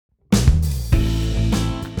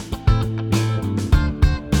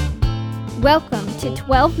Welcome to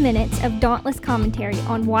 12 minutes of dauntless commentary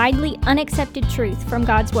on widely unaccepted truth from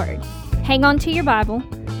God's Word. Hang on to your Bible.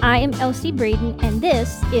 I am Elsie Breeden, and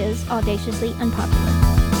this is Audaciously Unpopular.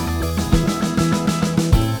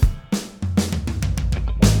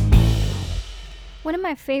 One of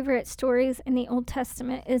my favorite stories in the Old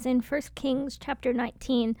Testament is in 1 Kings chapter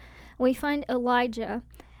 19. We find Elijah,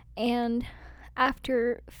 and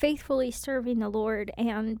after faithfully serving the Lord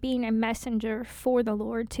and being a messenger for the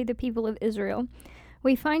Lord to the people of Israel,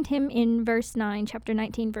 we find him in verse 9, chapter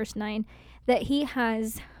 19, verse 9, that he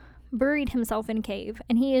has buried himself in a cave,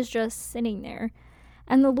 and he is just sitting there.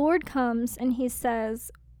 And the Lord comes and he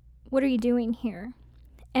says, "What are you doing here?"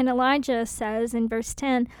 And Elijah says in verse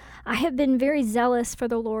 10, "I have been very zealous for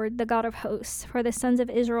the Lord, the God of hosts, for the sons of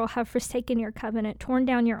Israel have forsaken your covenant, torn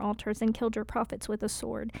down your altars, and killed your prophets with a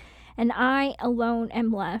sword. And I alone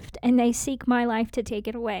am left, and they seek my life to take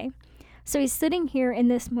it away." So he's sitting here in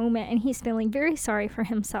this moment, and he's feeling very sorry for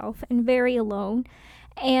himself and very alone.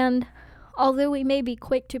 And although we may be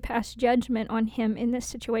quick to pass judgment on him in this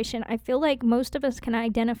situation, I feel like most of us can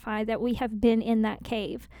identify that we have been in that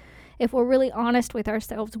cave. If we're really honest with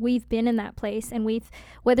ourselves, we've been in that place, and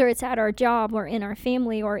whether it's at our job or in our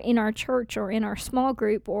family or in our church or in our small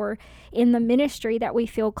group or in the ministry that we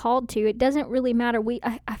feel called to, it doesn't really matter.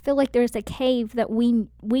 I feel like there's a cave that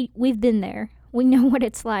we've been there. We know what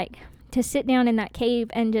it's like to sit down in that cave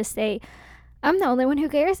and just say, "I'm the only one who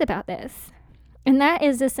cares about this." And that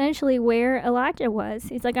is essentially where Elijah was.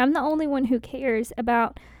 He's like, I'm the only one who cares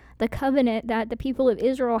about the covenant that the people of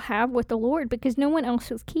Israel have with the Lord, because no one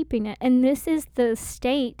else is keeping it. And this is the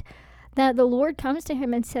state that the Lord comes to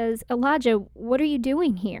him and says, "Elijah, what are you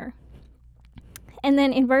doing here?" And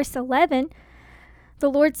then in verse 11,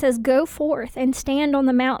 the Lord says, "Go forth and stand on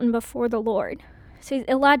the mountain before the Lord." So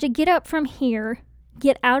Elijah, get up from here,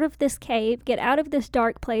 get out of this cave, get out of this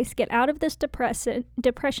dark place, get out of this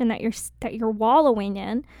depression that you're wallowing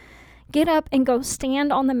in. Get up and go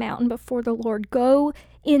stand on the mountain before the Lord. Go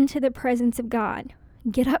into the presence of God.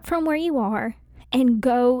 Get up from where you are and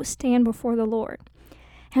go stand before the Lord.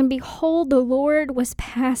 And behold, the Lord was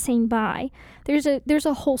passing by. There's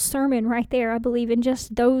a whole sermon right there, I believe, in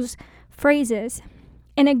just those phrases.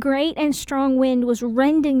 And a great and strong wind was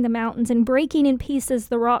rending the mountains and breaking in pieces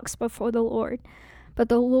the rocks before the Lord. But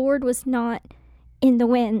the Lord was not in the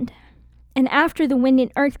wind. And after the wind,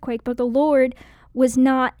 an earthquake, but the Lord was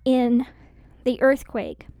not in the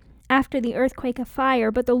earthquake. After the earthquake, a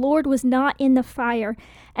fire, but the Lord was not in the fire.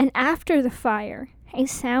 And after the fire, a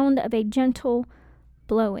sound of a gentle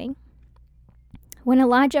blowing. When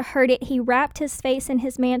Elijah heard it, he wrapped his face in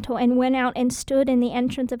his mantle and went out and stood in the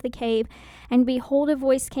entrance of the cave. And behold, a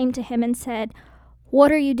voice came to him and said,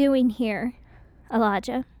 "What are you doing here,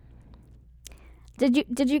 Elijah?"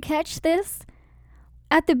 Did you catch this?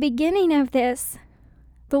 At the beginning of this,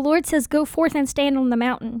 the Lord says, "Go forth and stand on the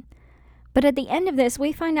mountain." But at the end of this,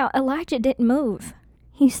 we find out Elijah didn't move.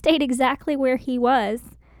 He stayed exactly where he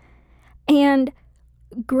was. And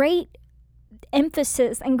great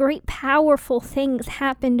emphasis and great powerful things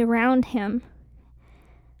happened around him.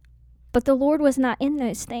 But the Lord was not in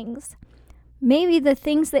those things. Maybe the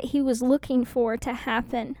things that he was looking for to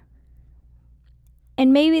happen,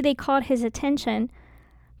 and maybe they caught his attention,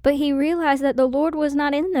 but he realized that the Lord was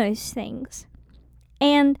not in those things.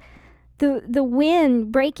 And the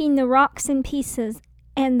wind breaking the rocks in pieces,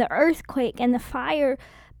 and the earthquake and the fire,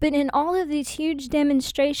 but in all of these huge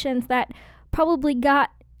demonstrations that probably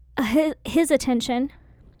got his attention,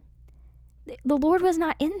 the Lord was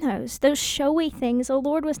not in those showy things. The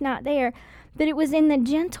Lord was not there, but it was in the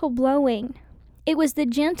gentle blowing. It was the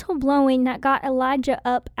gentle blowing that got Elijah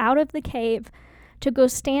up out of the cave to go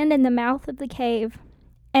stand in the mouth of the cave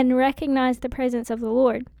and recognize the presence of the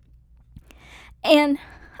Lord. And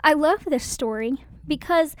I love this story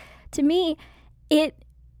because, to me, it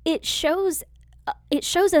shows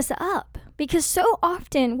us up. Because so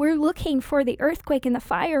often we're looking for the earthquake and the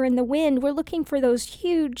fire and the wind. We're looking for those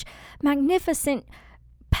huge, magnificent,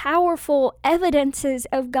 powerful evidences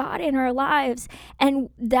of God in our lives. And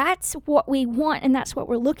that's what we want, and that's what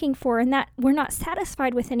we're looking for, and that we're not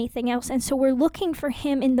satisfied with anything else. And so we're looking for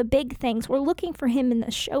him in the big things. We're looking for him in the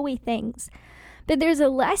showy things. But there's a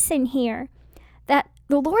lesson here that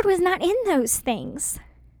the Lord was not in those things.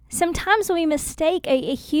 Sometimes we mistake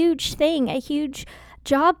a huge thing, a huge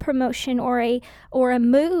job promotion or a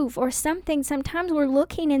move or something. Sometimes we're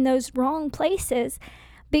looking in those wrong places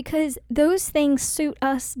because those things suit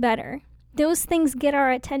us better. Those things get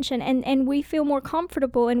our attention, and we feel more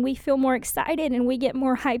comfortable, and we feel more excited, and we get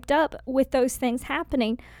more hyped up with those things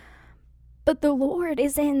happening. But the Lord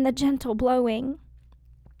is in the gentle blowing.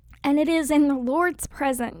 And it is in the Lord's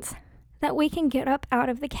presence that we can get up out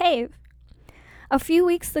of the cave. A few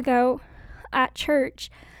weeks ago at church,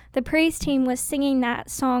 the praise team was singing that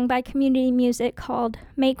song by Community Music called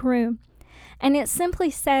Make Room. And it simply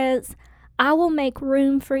says, I will make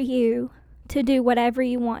room for you to do whatever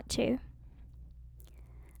you want to.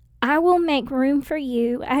 I will make room for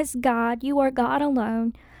you as God. You are God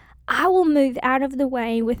alone. I will move out of the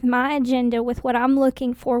way with my agenda, with what I'm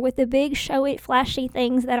looking for, with the big, showy, flashy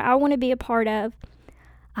things that I want to be a part of.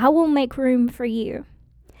 I will make room for you.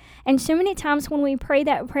 And so many times when we pray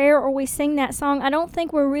that prayer or we sing that song, I don't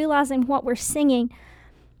think we're realizing what we're singing,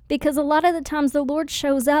 because a lot of the times the Lord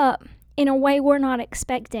shows up in a way we're not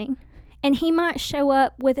expecting. And he might show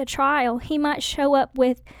up with a trial. He might show up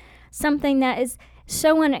with something that is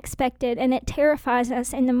so unexpected and it terrifies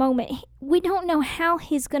us in the moment. We don't know how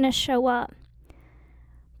he's going to show up.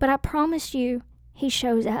 But I promise you, he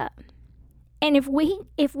shows up. And if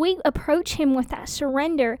we approach him with that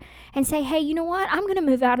surrender and say, hey, you know what? I'm going to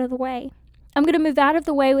move out of the way. I'm going to move out of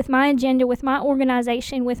the way with my agenda, with my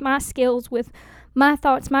organization, with my skills, with my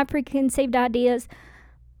thoughts, my preconceived ideas,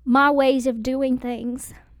 my ways of doing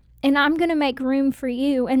things. And I'm going to make room for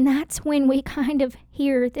you. And that's when we kind of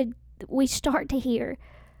we start to hear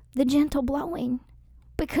the gentle blowing,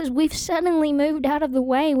 because we've suddenly moved out of the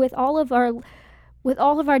way with all of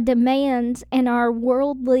our demands and our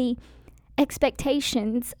worldly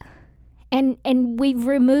expectations, and we've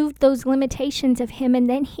removed those limitations of him, and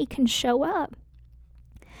then he can show up.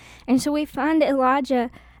 And so we find Elijah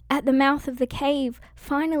at the mouth of the cave,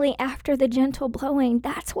 finally after the gentle blowing.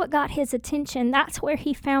 That's what got his attention. That's where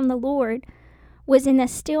he found the Lord, was in a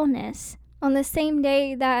stillness. On the same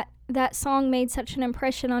day that song made such an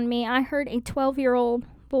impression on me, I heard a 12-year-old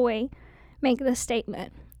boy make this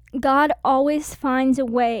statement: God always finds a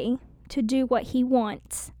way to do what he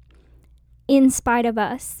wants, in spite of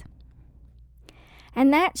us.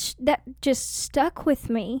 And that just stuck with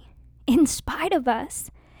me. In spite of us,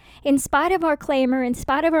 in spite of our clamor, in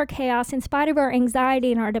spite of our chaos, in spite of our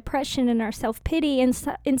anxiety and our depression and our self-pity,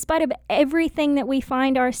 in spite of everything that we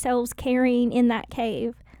find ourselves carrying in that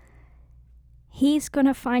cave, he's going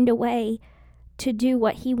to find a way to do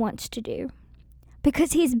what he wants to do.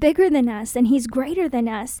 Because he's bigger than us and he's greater than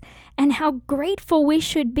us. And how grateful we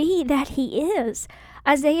should be that he is.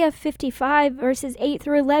 Isaiah 55 verses 8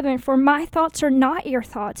 through 11, for my thoughts are not your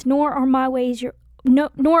thoughts, nor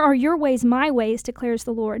are your ways my ways, declares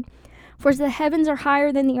the Lord. For as the heavens are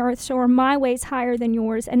higher than the earth, so are my ways higher than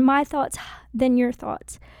yours, and my thoughts than your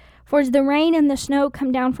thoughts. For as the rain and the snow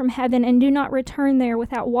come down from heaven and do not return there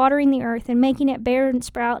without watering the earth and making it bear and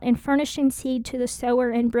sprout and furnishing seed to the sower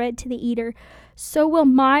and bread to the eater, so will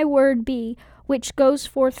my word be which goes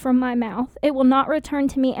forth from my mouth. It will not return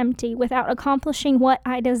to me empty, without accomplishing what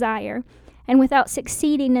I desire, and without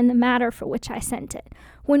succeeding in the matter for which I sent it.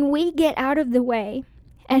 When we get out of the way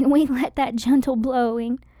and we let that gentle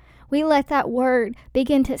blowing, we let that word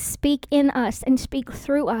begin to speak in us and speak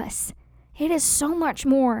through us, it is so much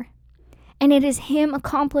more. And it is him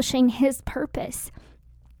accomplishing his purpose.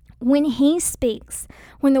 When he speaks,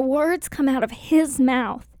 when the words come out of his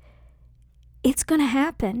mouth, it's going to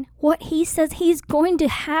happen. What he says, he's going to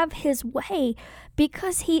have his way,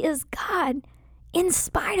 because he is God in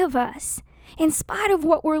spite of us, in spite of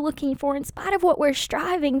what we're looking for, in spite of what we're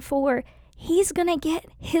striving for. He's going to get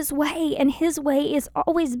his way, and his way is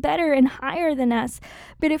always better and higher than us.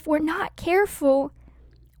 But if we're not careful,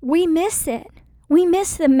 we miss it. We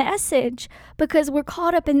miss the message because we're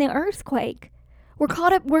caught up in the earthquake.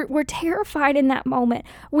 We're terrified in that moment.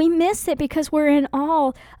 We miss it because we're in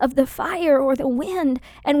awe of the fire or the wind,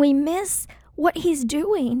 and we miss what he's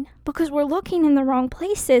doing because we're looking in the wrong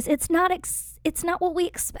places. It's not what we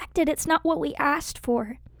expected. It's not what we asked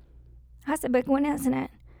for. That's a big one, isn't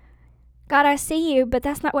it? God, I see you, but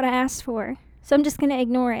that's not what I asked for. So I'm just going to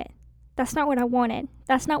ignore it. That's not what I wanted.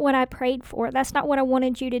 That's not what I prayed for. That's not what I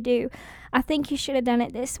wanted you to do. I think you should have done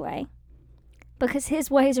it this way, because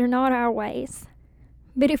his ways are not our ways.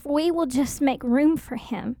 But if we will just make room for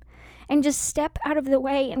him and just step out of the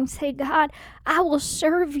way and say, God, I will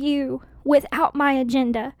serve you without my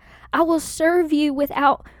agenda. I will serve you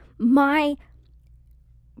without my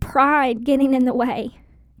pride getting in the way.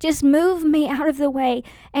 Just move me out of the way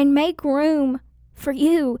and make room for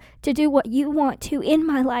you to do what you want to in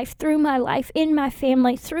my life, through my life, in my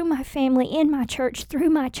family, through my family, in my church, through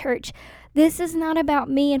my church. This is not about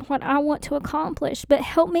me and what I want to accomplish, but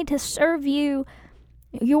help me to serve you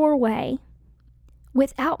your way,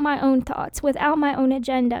 without my own thoughts, without my own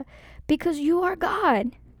agenda, because you are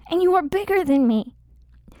God and you are bigger than me.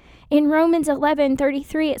 In Romans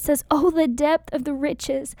 11:33, it says, "Oh, the depth of the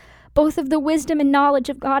riches, both of the wisdom and knowledge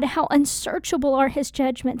of God, how unsearchable are his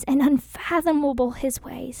judgments and unfathomable his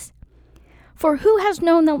ways. For who has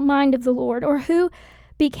known the mind of the Lord, or who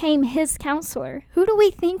became his counselor?" Who do we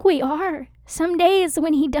think we are? Some days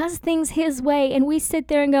when he does things his way and we sit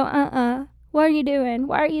there and go, what are you doing?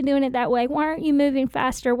 Why are you doing it that way? Why aren't you moving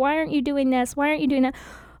faster? Why aren't you doing this? Why aren't you doing that?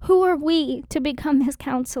 Who are we to become his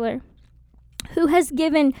counselor? Who has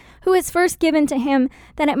first given to him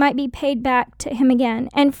that it might be paid back to him again?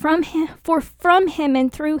 And from him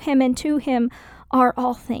and through him and to him are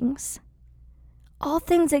all things. All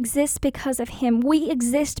things exist because of him. We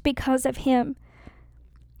exist because of him.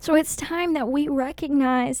 So it's time that we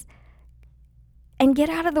recognize and get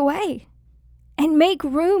out of the way and make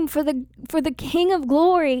room for the King of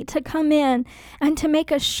Glory to come in and to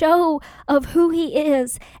make a show of who he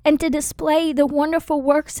is and to display the wonderful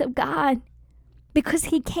works of God, because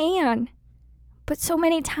he can. But so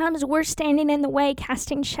many times we're standing in the way,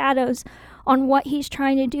 casting shadows on what he's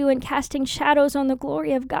trying to do and casting shadows on the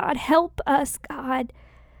glory of God. Help us, God,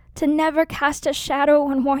 to never cast a shadow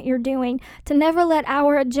on what you're doing, to never let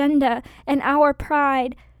our agenda and our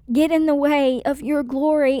pride get in the way of your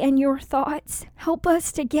glory and your thoughts. Help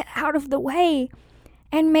us to get out of the way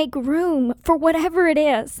and make room for whatever it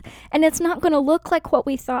is. And it's not going to look like what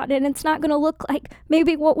we thought, and it's not going to look like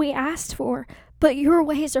maybe what we asked for, but your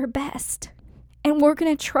ways are best. And we're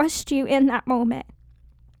going to trust you in that moment.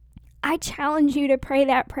 I challenge you to pray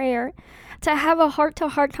that prayer, to have a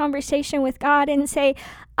heart-to-heart conversation with God and say,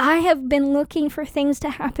 I have been looking for things to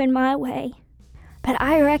happen my way, but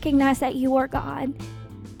I recognize that you are God,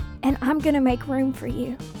 and I'm going to make room for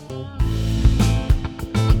you.